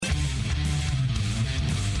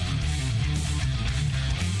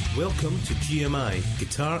Welcome to GMI,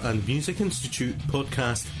 Guitar and Music Institute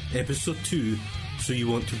Podcast, Episode 2, So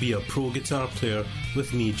You Want to Be a Pro Guitar Player,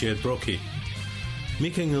 with me, Jed Brockie.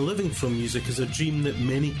 Making a living from music is a dream that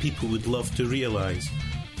many people would love to realise.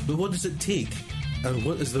 But what does it take? And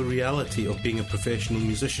what is the reality of being a professional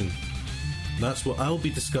musician? That's what I'll be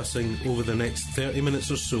discussing over the next 30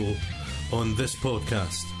 minutes or so on this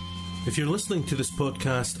podcast. If you're listening to this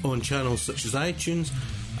podcast on channels such as iTunes,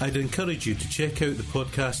 I'd encourage you to check out the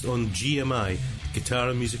podcast on GMI, Guitar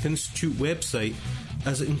and Music Institute website,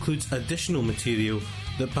 as it includes additional material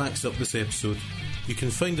that backs up this episode. You can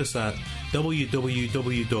find us at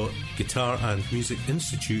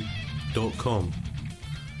www.guitarandmusicinstitute.com.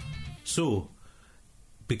 So,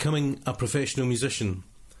 becoming a professional musician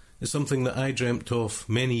is something that I dreamt of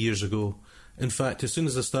many years ago. In fact, as soon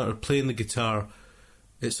as I started playing the guitar,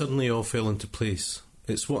 it suddenly all fell into place.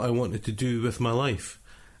 It's what I wanted to do with my life.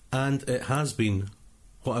 And it has been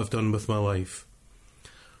what I've done with my life.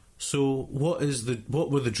 So what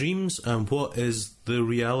were the dreams and what is the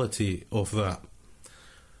reality of that?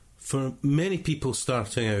 For many people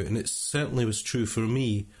starting out, and it certainly was true for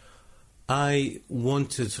me, I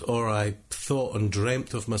wanted, or I thought and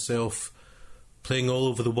dreamt of myself playing all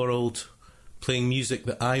over the world, playing music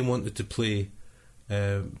that I wanted to play,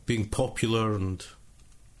 being popular and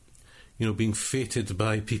being feted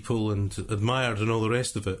by people and admired and all the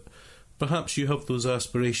rest of it. Perhaps you have those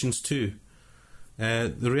aspirations too.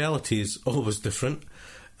 The reality is always different,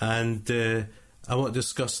 and I want to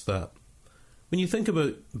discuss that. When you think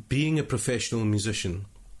about being a professional musician,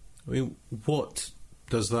 what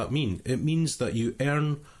does that mean? It means that you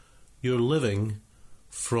earn your living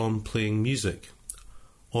from playing music,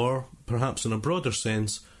 or perhaps in a broader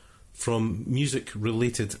sense, from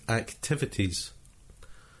music-related activities.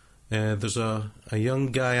 There's a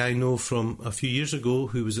young guy I know from a few years ago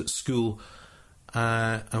who was at school,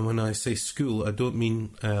 and when I say school, I don't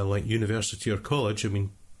mean like university or college, I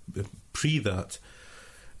mean pre that,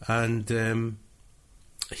 and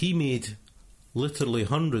he made literally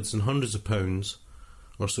hundreds and hundreds of pounds,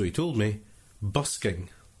 or so he told me, busking.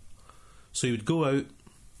 So he would go out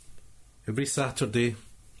every Saturday,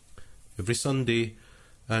 every Sunday,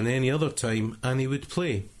 and any other time, and he would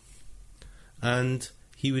play. And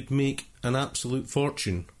he would make an absolute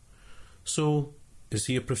fortune. So, is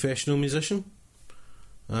he a professional musician?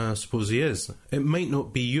 I suppose he is. It might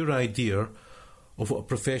not be your idea of what a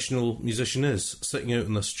professional musician is, sitting out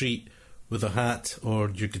in the street with a hat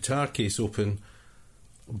or your guitar case open,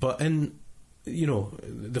 but the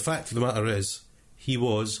fact of the matter is, he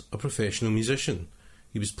was a professional musician.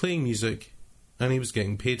 He was playing music and he was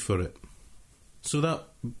getting paid for it. So that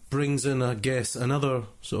brings in, I guess, another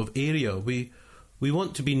sort of area. We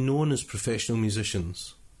want to be known as professional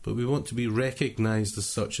musicians, but we want to be recognised as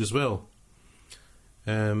such as well.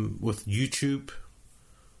 With YouTube,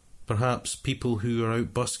 perhaps people who are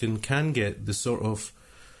out busking can get the sort of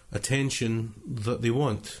attention that they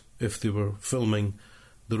want if they were filming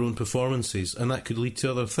their own performances, and that could lead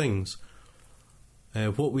to other things.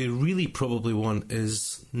 What we really probably want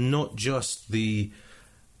is not just the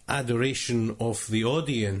adoration of the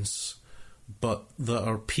audience, but that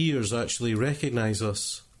our peers actually recognise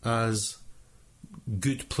us as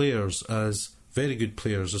good players, as very good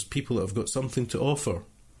players, as people that have got something to offer.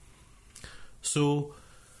 So,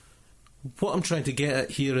 what I'm trying to get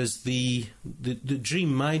at here is the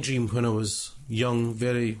dream, my dream when I was young,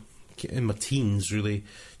 very in my teens really,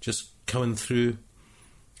 just coming through,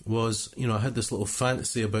 was, I had this little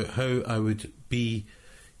fantasy about how I would be,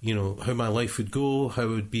 how my life would go, how I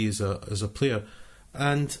would be as a player.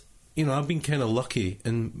 And I've been kind of lucky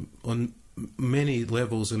on many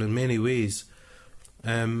levels and in many ways,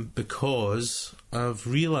 because I've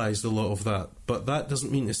realised a lot of that. But that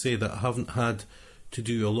doesn't mean to say that I haven't had to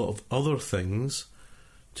do a lot of other things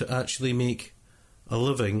to actually make a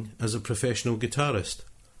living as a professional guitarist.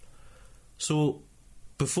 So,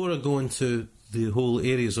 before I go into the whole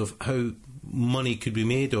areas of how money could be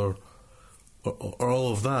made or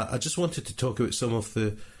all of that, I just wanted to talk about some of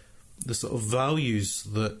the sort of values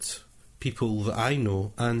that people that I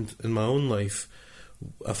know and in my own life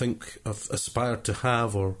I think I've aspired to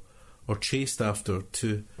have or chased after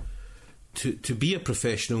to be a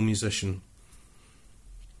professional musician.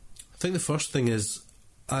 I think the first thing is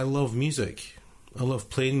I love music. I love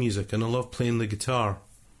playing music and I love playing the guitar,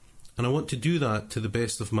 and I want to do that to the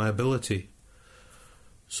best of my ability.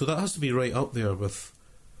 So that has to be right up there with,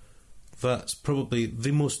 that's probably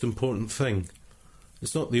the most important thing.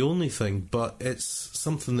 It's not the only thing, but it's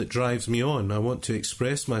something that drives me on. I want to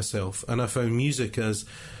express myself, and I found music as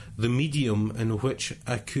the medium in which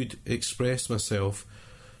I could express myself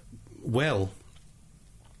well.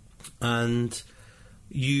 And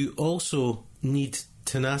you also need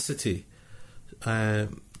tenacity to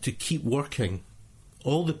keep working.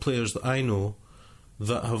 All the players that I know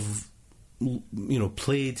that have,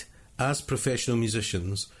 played as professional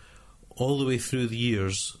musicians all the way through the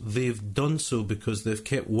years, they've done so because they've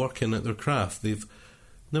kept working at their craft. They've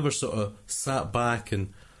never sort of sat back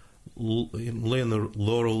and lay on their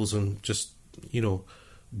laurels and just,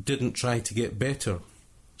 didn't try to get better.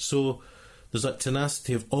 So there's that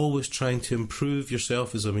tenacity of always trying to improve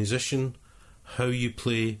yourself as a musician, how you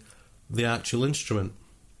play the actual instrument.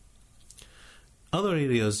 Other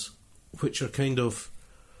areas which are kind of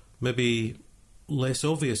maybe less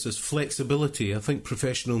obvious is flexibility. I think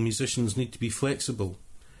professional musicians need to be flexible.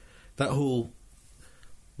 That whole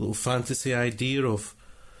little fantasy idea of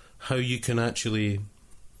how you can actually,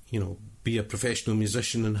 be a professional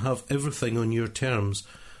musician and have everything on your terms.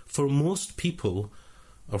 For most people,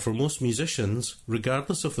 or for most musicians,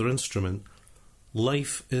 regardless of their instrument,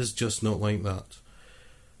 life is just not like that.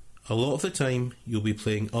 A lot of the time, you'll be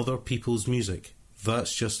playing other people's music.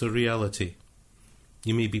 That's just a reality.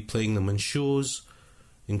 You may be playing them in shows,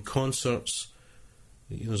 in concerts,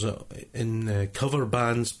 in cover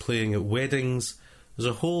bands, playing at weddings. There's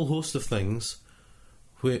a whole host of things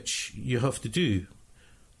which you have to do.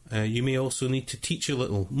 You may also need to teach a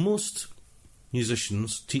little. Most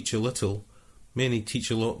musicians teach a little. Many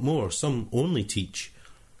teach a lot more. Some only teach.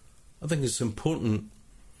 I think it's important,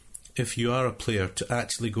 if you are a player, to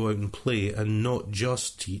actually go out and play and not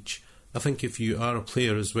just teach. I think if you are a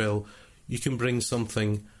player as well, you can bring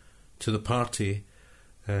something to the party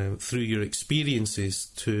through your experiences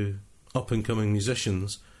to up-and-coming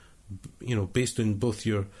musicians, based on both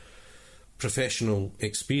your professional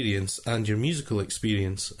experience and your musical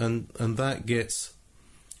experience, and that gets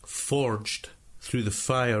forged through the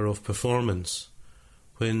fire of performance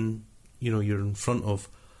when, you're in front of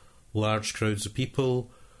large crowds of people,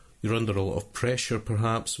 you're under a lot of pressure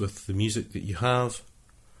perhaps with the music that you have.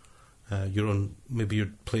 Maybe you're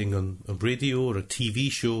playing on a radio or a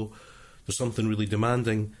TV show. There's something really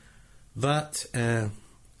demanding. That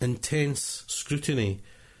intense scrutiny,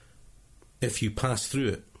 if you pass through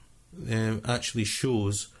it, actually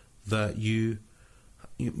shows that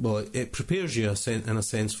it prepares you in a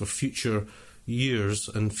sense for future years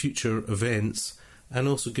and future events, and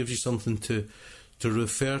also gives you something to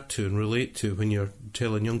refer to and relate to when you're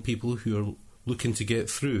telling young people who are looking to get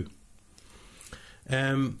through.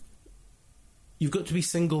 You've got to be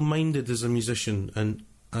single-minded as a musician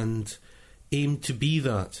and aim to be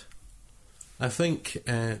that. I think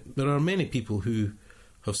there are many people who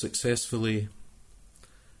have successfully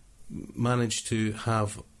managed to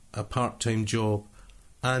have a part-time job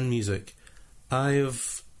and music. I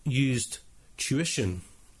have used tuition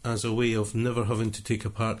as a way of never having to take a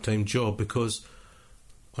part-time job, because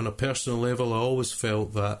on a personal level I always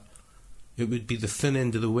felt that it would be the thin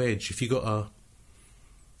end of the wedge. If you got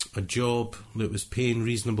a job that was paying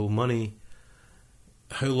reasonable money,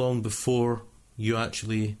 how long before you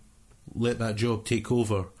actually let that job take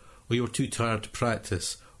over, or you were too tired to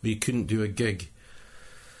practice, or you couldn't do a gig?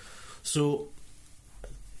 So,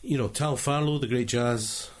 Tal Farlow, the great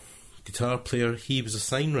jazz guitar player, he was a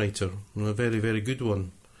sign writer, and a very, very good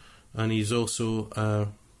one, and he's also a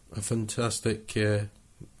fantastic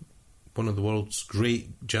one of the world's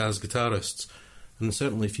great jazz guitarists. And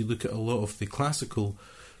certainly if you look at a lot of the classical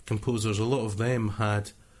composers, a lot of them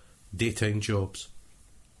had daytime jobs.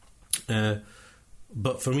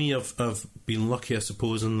 But for me, I've been lucky, I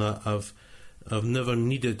suppose, in that I've never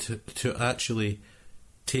needed to actually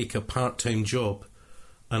take a part-time job,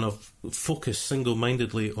 and I've focused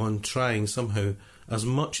single-mindedly on trying somehow, as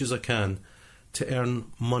much as I can, to earn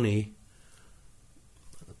money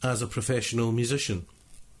as a professional musician.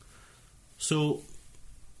 So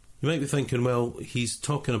you might be thinking, well, he's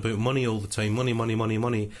talking about money all the time, money, money, money,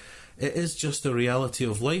 money. It is just a reality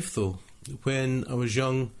of life, though. When I was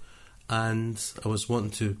young and I was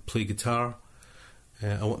wanting to play guitar,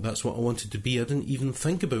 that's what I wanted to be. I didn't even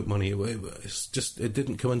think about money. It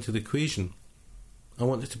didn't come into the equation. I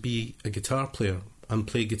wanted to be a guitar player and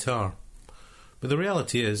play guitar. But the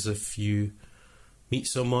reality is, if you meet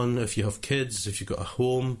someone, if you have kids, if you've got a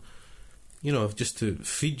home, just to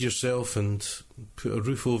feed yourself and put a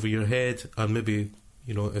roof over your head, and maybe,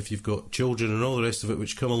 if you've got children and all the rest of it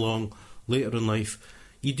which come along later in life,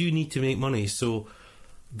 you do need to make money. So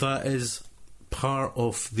that is part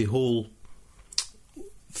of the whole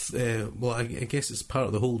I guess it's part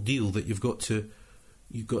of the whole deal that you've got to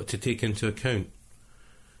take into account.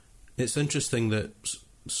 It's interesting that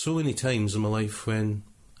so many times in my life when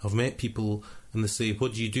I've met people and they say,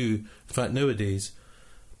 what do you do? In fact, nowadays,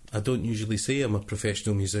 I don't usually say I'm a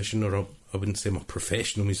professional musician, or I wouldn't say I'm a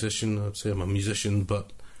professional musician, I'd say I'm a musician,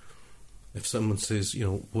 but if someone says,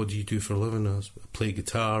 what do you do for a living? I play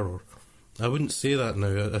guitar, or I wouldn't say that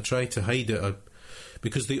now. I try to hide it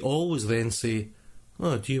because they always then say,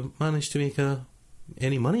 oh, do you manage to make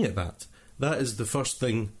any money at that? That is the first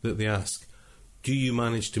thing that they ask. Do you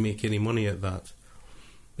manage to make any money at that?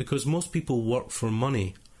 Because most people work for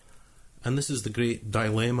money, and this is the great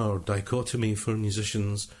dilemma or dichotomy for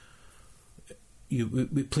musicians.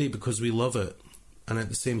 We play because we love it, and at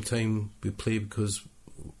the same time we play because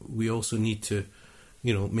we also need to,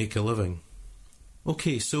 make a living.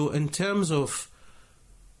 Okay, so in terms of,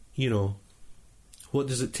 what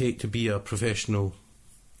does it take to be a professional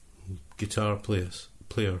guitar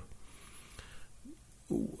player?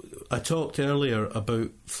 I talked earlier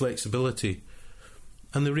about flexibility,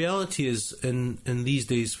 and the reality is in these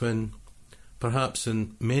days when perhaps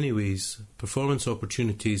in many ways performance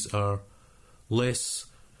opportunities are less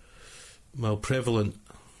prevalent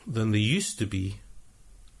than they used to be,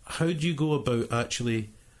 how do you go about actually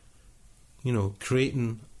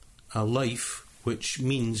creating a life which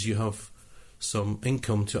means you have some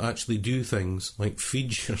income to actually do things like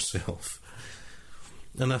feed yourself?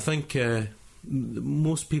 And I think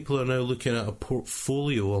most people are now looking at a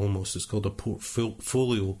portfolio almost. It's called a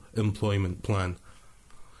portfolio employment plan.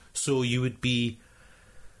 So you would be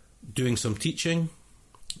doing some teaching,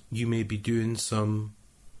 you may be doing some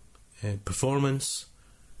performance,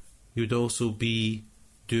 you would also be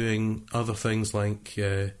doing other things like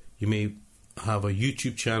you may have a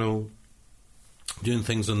YouTube channel, doing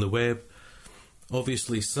things on the web.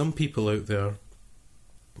 Obviously, some people out there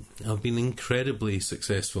have been incredibly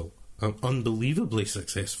successful, unbelievably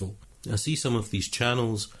successful. I see some of these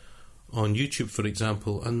channels on YouTube, for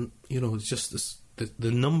example, and it's just this,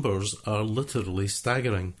 the numbers are literally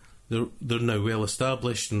staggering. They're now well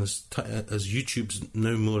established, and as YouTube's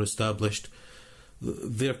now more established,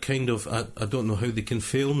 they're kind of, I don't know how they can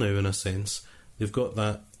fail now in a sense. They've got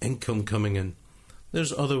that income coming in.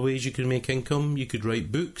 There's other ways you can make income. You could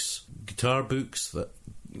write books, guitar books. That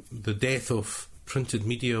the death of printed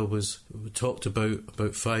media was talked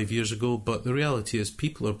about 5 years ago, but the reality is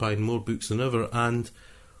people are buying more books than ever, and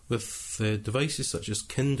with devices such as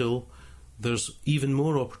Kindle, there's even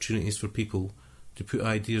more opportunities for people to put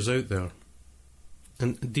ideas out there.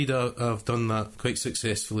 And indeed, I've done that quite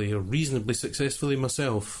successfully, or reasonably successfully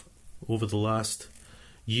myself, over the last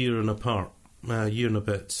year and a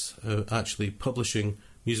bit, actually publishing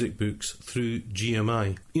music books through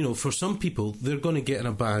GMI. For some people, they're going to get in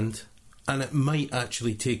a band, and it might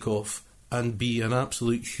actually take off and be an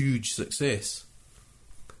absolute huge success.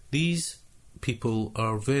 These people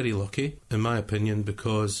are very lucky, in my opinion,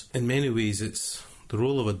 because in many ways it's the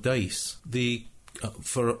roll of a dice.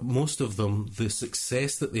 For most of them, the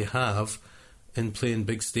success that they have in playing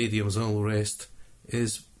big stadiums and all the rest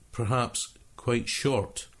is perhaps quite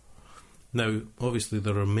short. Now, obviously,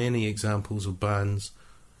 there are many examples of bands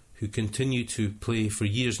who continue to play for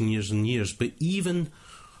years and years and years, but even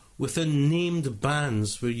within named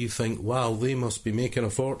bands where you think, wow, they must be making a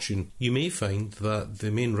fortune, you may find that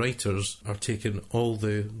the main writers are taking all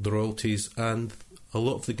the royalties, and a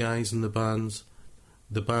lot of the guys in the bands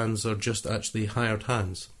are just actually hired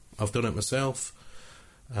hands. I've done it myself.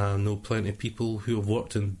 I know plenty of people who have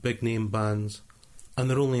worked in big name bands, and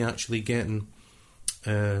they're only actually getting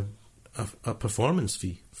a performance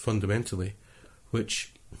fee, fundamentally,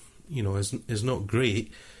 which is not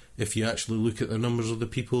great if you actually look at the numbers of the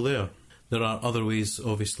people there. There are other ways,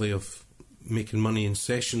 obviously, of making money in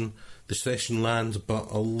the session land,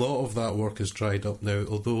 but a lot of that work is dried up now,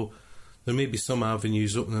 although there may be some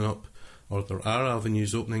avenues opening up, or there are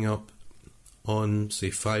avenues opening up on, say,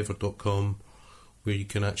 Fiverr.com, where you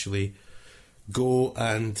can actually go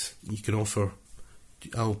and you can offer,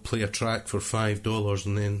 I'll play a track for $5,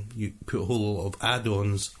 and then you put a whole lot of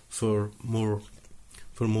add-ons for more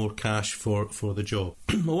cash for the job.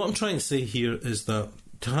 Well, what I'm trying to say here is that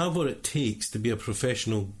to have what it takes to be a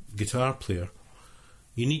professional guitar player,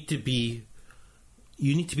 you need to be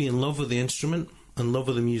in love with the instrument and love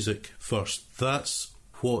with the music first. That's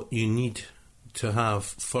what you need to have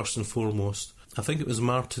first and foremost. I think it was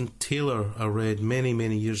Martin Taylor I read many,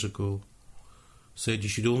 many years ago said you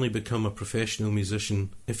should only become a professional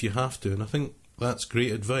musician if you have to, and I think that's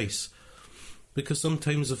great advice, because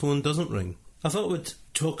sometimes the phone doesn't ring. I thought we'd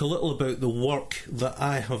talk a little about the work that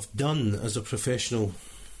I have done as a professional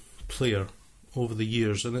player over the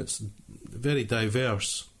years, and it's very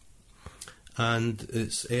diverse, and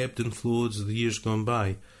it's ebbed and flowed as the years gone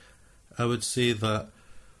by. I would say that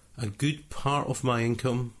a good part of my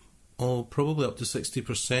income, probably up to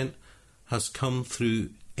 60%, has come through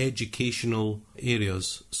educational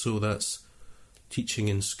areas. So that's teaching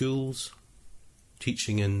in schools,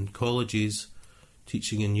 teaching in colleges,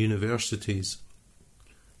 teaching in universities,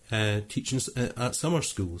 teaching at summer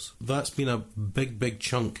schools. That's been a big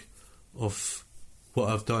chunk of what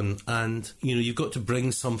I've done, and you've got to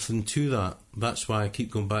bring something to that. That's why I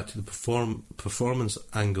keep going back to the performance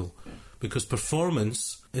angle, because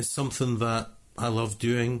performance is something that I love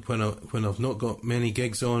doing. When I've not got many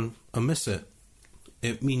gigs on, I miss it.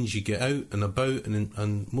 It means you get out and about,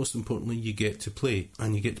 and most importantly, you get to play,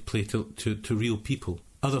 and you get to play to real people.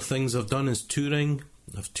 Other things I've done is touring.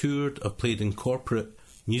 I've toured, I've played in corporate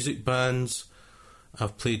music bands,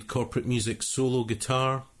 I've played corporate music solo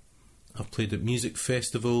guitar, I've played at music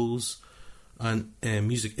festivals and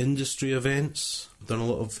music industry events. I've done a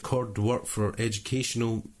lot of recorded work for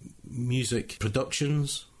educational music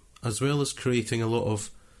productions, as well as creating a lot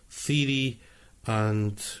of theory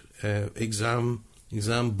and exam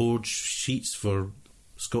board sheets for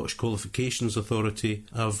Scottish Qualifications Authority.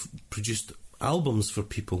 I've produced albums for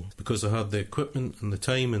people because I had the equipment and the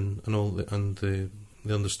time and the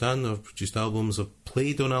understanding. I've produced albums, I've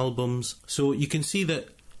played on albums. So you can see that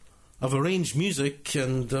I've arranged music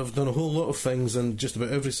and I've done a whole lot of things in just about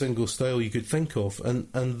every single style you could think of, and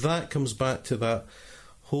that comes back to that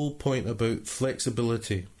whole point about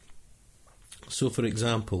flexibility. So for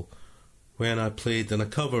example, when I played in a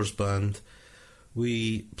covers band,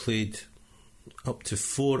 we played up to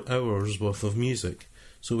 4 hours worth of music.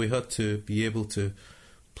 So we had to be able to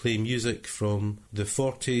play music from the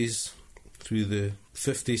 40s through the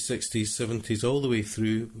 50s, 60s, 70s, all the way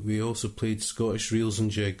through. We also played Scottish reels and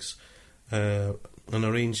jigs and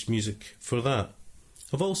arranged music for that.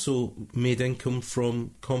 I've also made income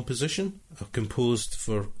from composition. I've composed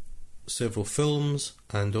for several films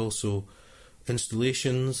and also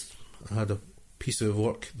installations. I had a piece of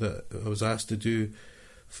work that I was asked to do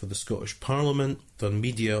for the Scottish Parliament, done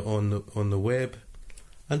media on the web,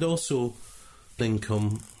 and also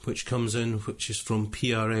income which comes in, which is from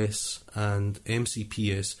PRS and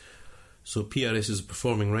MCPS. So PRS is a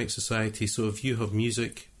Performing Rights Society, so if you have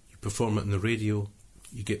music, you perform it on the radio,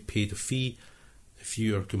 you get paid a fee. If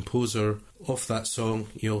you're a composer of that song,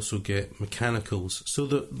 you also get mechanicals. So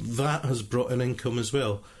that has brought in income as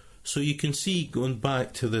well. So you can see, going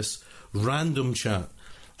back to this random chat,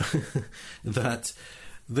 that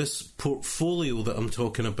this portfolio that I'm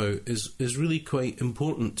talking about is really quite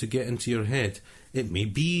important to get into your head. It may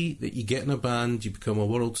be that you get in a band, you become a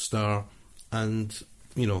world star, and,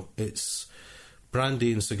 it's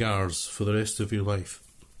brandy and cigars for the rest of your life.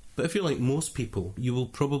 But if you're like most people, you will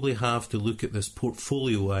probably have to look at this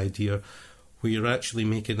portfolio idea where you're actually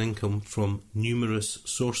making income from numerous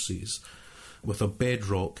sources with a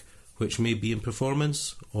bedrock, which may be in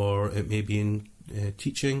performance, or it may be in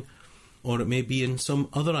teaching, or it may be in some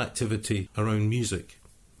other activity around music.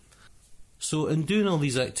 So in doing all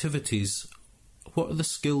these activities, what are the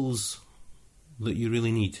skills that you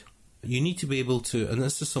really need? You need to be able to, and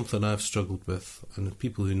this is something I've struggled with, and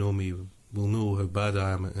people who know me will know how bad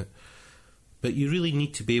I am at it, but you really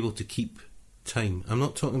need to be able to keep time. I'm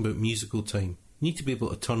not talking about musical time. You need to be able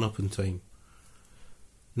to turn up on time.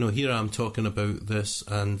 Here I'm talking about this,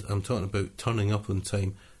 and I'm talking about turning up on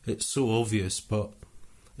time. It's so obvious, but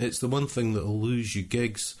it's the one thing that will lose you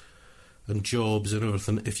gigs and jobs and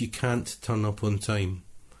everything if you can't turn up on time.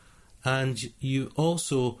 And you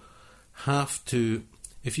also have to,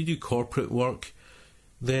 if you do corporate work,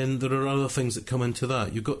 then there are other things that come into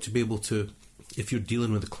that. You've got to be able to, if you're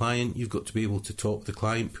dealing with a client, you've got to be able to talk to the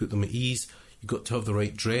client, put them at ease. You've got to have the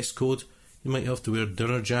right dress code. You might have to wear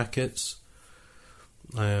dinner jackets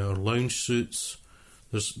or lounge suits.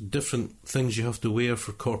 There's different things you have to wear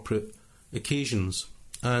for corporate occasions.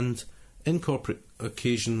 And in corporate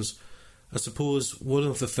occasions, I suppose one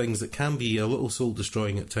of the things that can be a little soul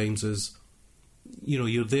destroying at times is,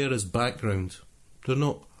 you're there as background. You're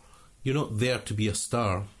not there to be a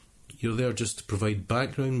star. You're there just to provide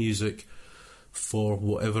background music for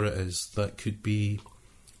whatever it is. That could be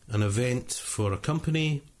an event for a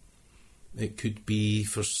company. It could be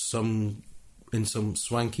for in some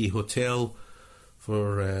swanky hotel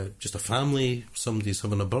for just a family. Somebody's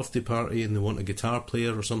having a birthday party and they want a guitar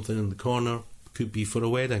player or something in the corner. It could be for a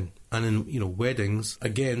wedding. And in weddings,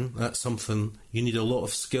 again, that's something you need a lot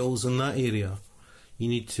of skills in that area. You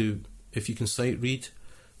need to, if you can sight read,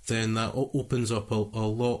 then that opens up a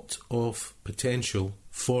lot of potential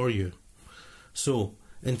for you. So,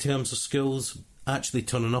 in terms of skills, actually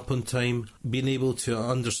turning up on time, being able to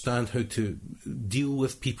understand how to deal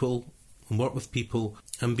with people and work with people,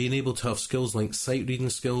 and being able to have skills like sight reading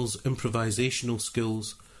skills, improvisational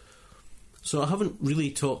skills. So I haven't really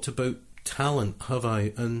talked about talent have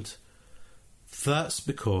I? And that's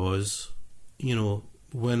because,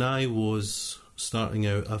 when I was starting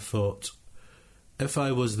out, I thought if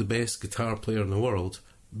I was the best guitar player in the world,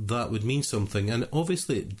 that would mean something. And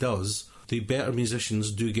obviously it does. The better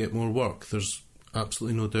musicians do get more work. There's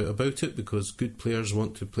absolutely no doubt about it, because good players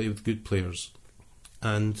want to play with good players.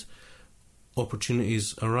 And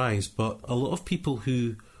opportunities arise. But a lot of people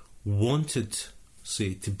who wanted,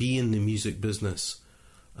 say, to be in the music business,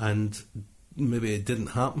 and maybe it didn't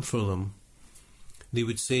happen for them, they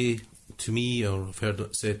would say to me, or I've heard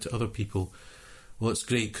it said to other people, well, it's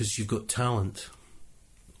great because you've got talent.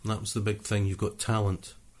 And that was the big thing, you've got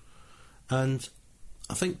talent. And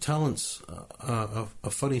I think talent's a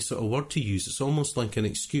funny sort of word to use. It's almost like an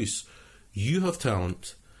excuse. You have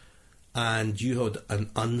talent and you had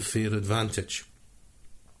an unfair advantage.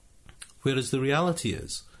 Whereas the reality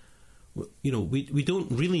is, we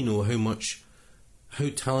don't really know how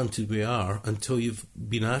talented we are until you've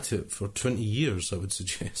been at it for 20 years, I would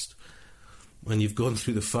suggest. When you've gone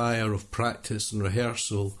through the fire of practice and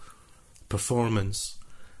rehearsal, performance,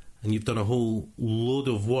 and you've done a whole load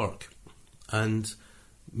of work, and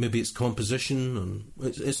maybe it's composition, and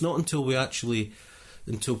it's not until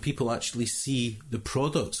people actually see the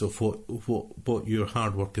products of what your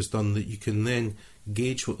hard work has done that you can then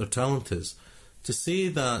gauge what their talent is. To say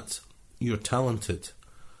that you're talented,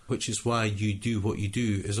 which is why you do what you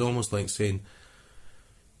do, is almost like saying,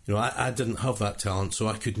 I didn't have that talent, so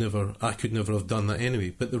I could never have done that anyway.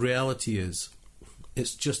 But the reality is,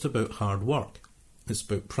 it's just about hard work. It's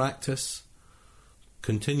about practice,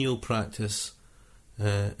 continual practice.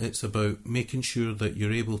 It's about making sure that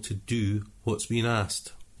you're able to do what's been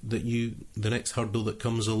asked, that the next hurdle that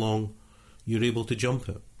comes along, you're able to jump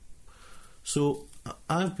it. So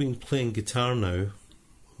I've been playing guitar now,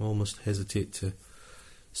 I almost hesitate to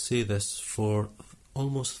say this, for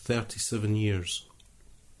almost 37 years.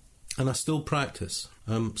 And I still practice.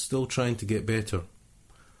 I'm still trying to get better.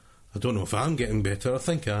 I don't know if I'm getting better. I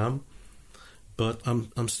think I am. But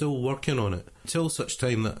I'm still working on it. Until such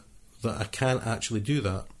time that I can't actually do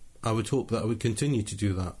that, I would hope that I would continue to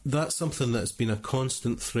do that. That's something that's been a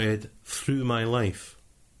constant thread through my life.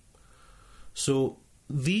 So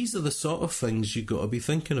these are the sort of things you've got to be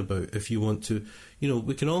thinking about if you want to.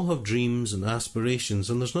 We can all have dreams and aspirations,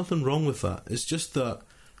 and there's nothing wrong with that. It's just that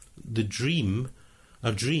a dream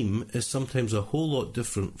is sometimes a whole lot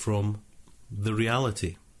different from the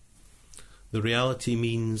reality. The reality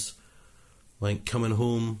means like coming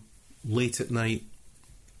home late at night,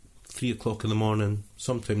 3 o'clock in the morning,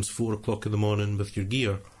 sometimes 4 o'clock in the morning with your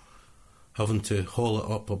gear, having to haul it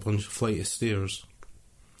up a bunch of flight of stairs.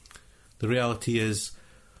 The reality is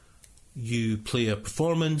you play a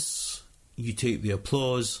performance, you take the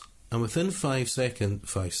applause, and within 5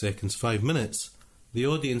 minutes, the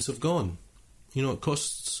audience have gone. It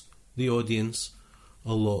costs the audience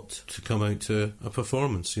a lot to come out to a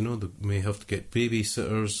performance. They may have to get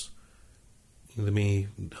babysitters, they may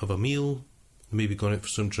have a meal, they may be going out for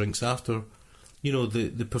some drinks after.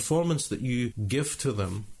 The performance that you give to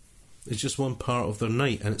them is just one part of their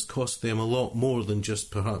night, and it's cost them a lot more than just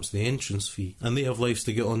perhaps the entrance fee. And they have lives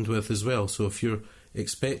to get on with as well. So if you're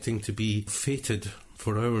expecting to be feted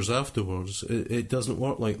for hours afterwards, it doesn't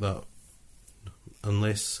work like that.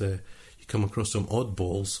 Unless you come across some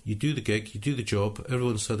oddballs. You do the gig, you do the job,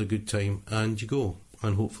 everyone's had a good time, and you go.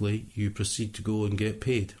 And hopefully you proceed to go and get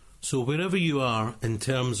paid. So wherever you are in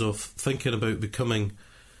terms of thinking about becoming,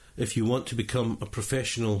 if you want to become a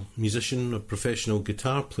professional musician, a professional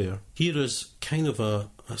guitar player, here is kind of a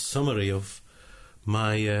summary of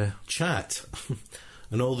my chat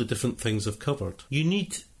and all the different things I've covered. You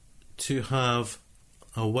need to have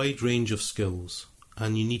a wide range of skills,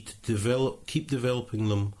 and you need to keep developing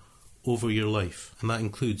them over your life, and that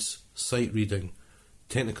includes sight reading,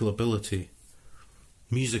 technical ability,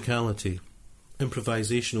 musicality,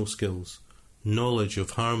 improvisational skills, knowledge of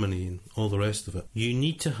harmony, and all the rest of it. You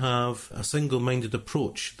need to have a single-minded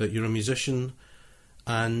approach that you're a musician,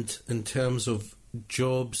 and in terms of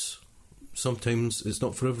jobs, sometimes it's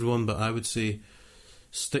not for everyone, but I would say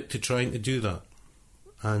stick to trying to do that,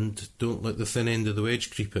 and don't let the thin end of the wedge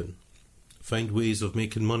creep in. Find ways of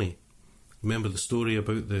making money. Remember the story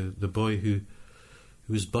about the boy who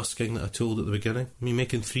was busking that I told at the beginning?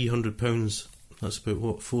 Making £300, that's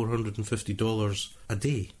about, $450 a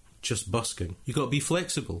day, just busking. You've got to be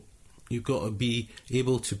flexible. You've got to be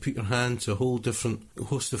able to put your hand to a whole different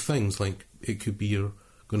host of things. Like, it could be you're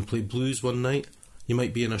going to play blues one night, you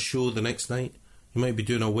might be in a show the next night, you might be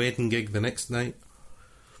doing a wedding gig the next night,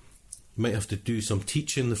 you might have to do some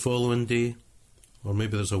teaching the following day, or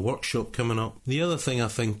maybe there's a workshop coming up. The other thing I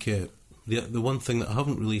think is the one thing that I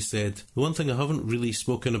haven't really said, the one thing I haven't really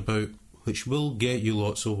spoken about, which will get you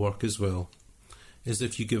lots of work as well, is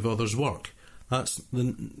if you give others work. That's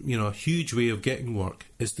a huge way of getting work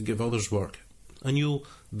is to give others work, and you'll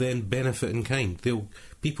then benefit in kind.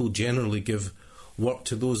 People generally give work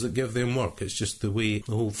to those that give them work. It's just the way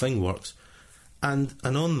the whole thing works. And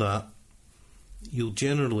on that, you'll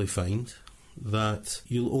generally find that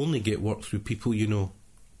you'll only get work through people you know.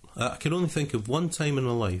 I can only think of one time in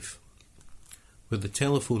my life where the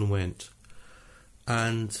telephone went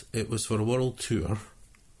and it was for a world tour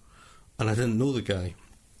and I didn't know the guy.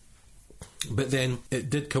 But then it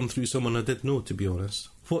did come through someone I did know, to be honest.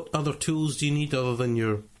 What other tools do you need other than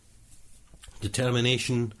your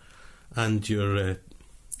determination and your,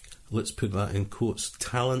 let's put that in quotes,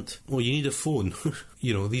 talent? Well, you need a phone.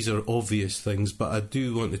 These are obvious things, but I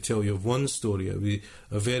do want to tell you of one story.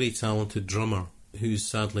 A very talented drummer who's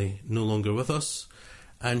sadly no longer with us,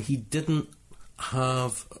 and he didn't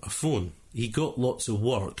have a phone. He got lots of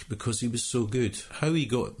work because he was so good. How he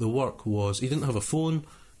got the work was he didn't have a phone,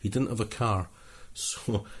 he didn't have a car,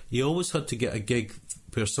 so he always had to get a gig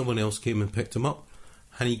where someone else came and picked him up,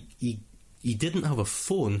 and he didn't have a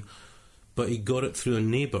phone, but he got it through a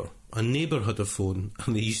neighbour. A neighbour had a phone,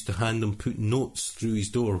 and they used to hand him put notes through his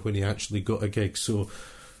door when he actually got a gig. So,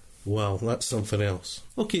 wow, that's something else.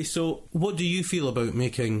 Okay, so what do you feel about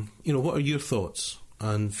making, what are your thoughts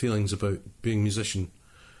and feelings about being a musician?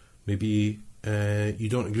 Maybe you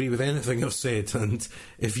don't agree with anything I've said, and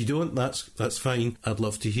if you don't, that's fine. I'd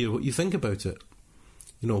love to hear what you think about it.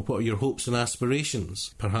 What are your hopes and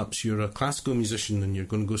aspirations? Perhaps you're a classical musician and you're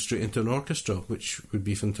going to go straight into an orchestra, which would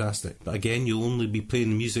be fantastic. But again, you'll only be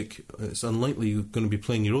playing music. It's unlikely you're going to be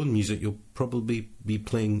playing your own music. You'll probably be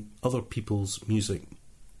playing other people's music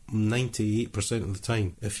 98% of the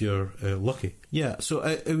time, if you're lucky. Yeah, so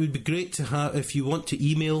it would be great to have, if you want to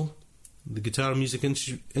email the Guitar Music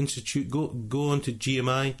Institute, go on to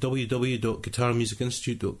GMI,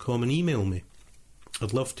 www.guitarmusicinstitute.com, and email me.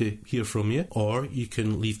 I'd love to hear from you, or you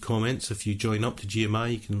can leave comments. If you join up to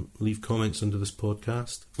GMI, you can leave comments under this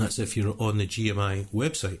podcast. That's if you're on the GMI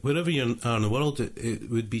website. Wherever you are in the world, it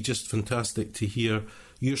would be just fantastic to hear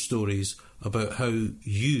your stories about how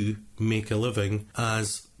you make a living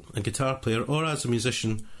as a guitar player or as a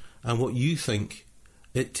musician, and what you think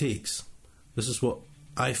it takes. This is what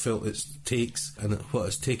I felt it takes, and what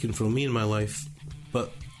it's taken from me in my life,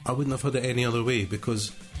 but I wouldn't have had it any other way,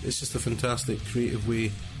 because it's just a fantastic creative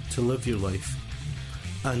way to live your life,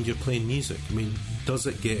 and you're playing music. I mean, does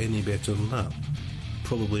it get any better than that?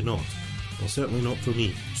 Probably not. Well, certainly not for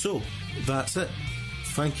me. So, that's it.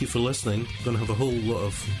 Thank you for listening. I'm going to have a whole lot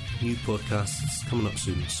of new podcasts coming up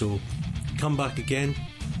soon, so come back again.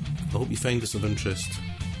 I hope you find this of interest.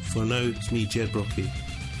 For now, it's me, Jed Brockie,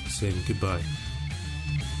 saying goodbye.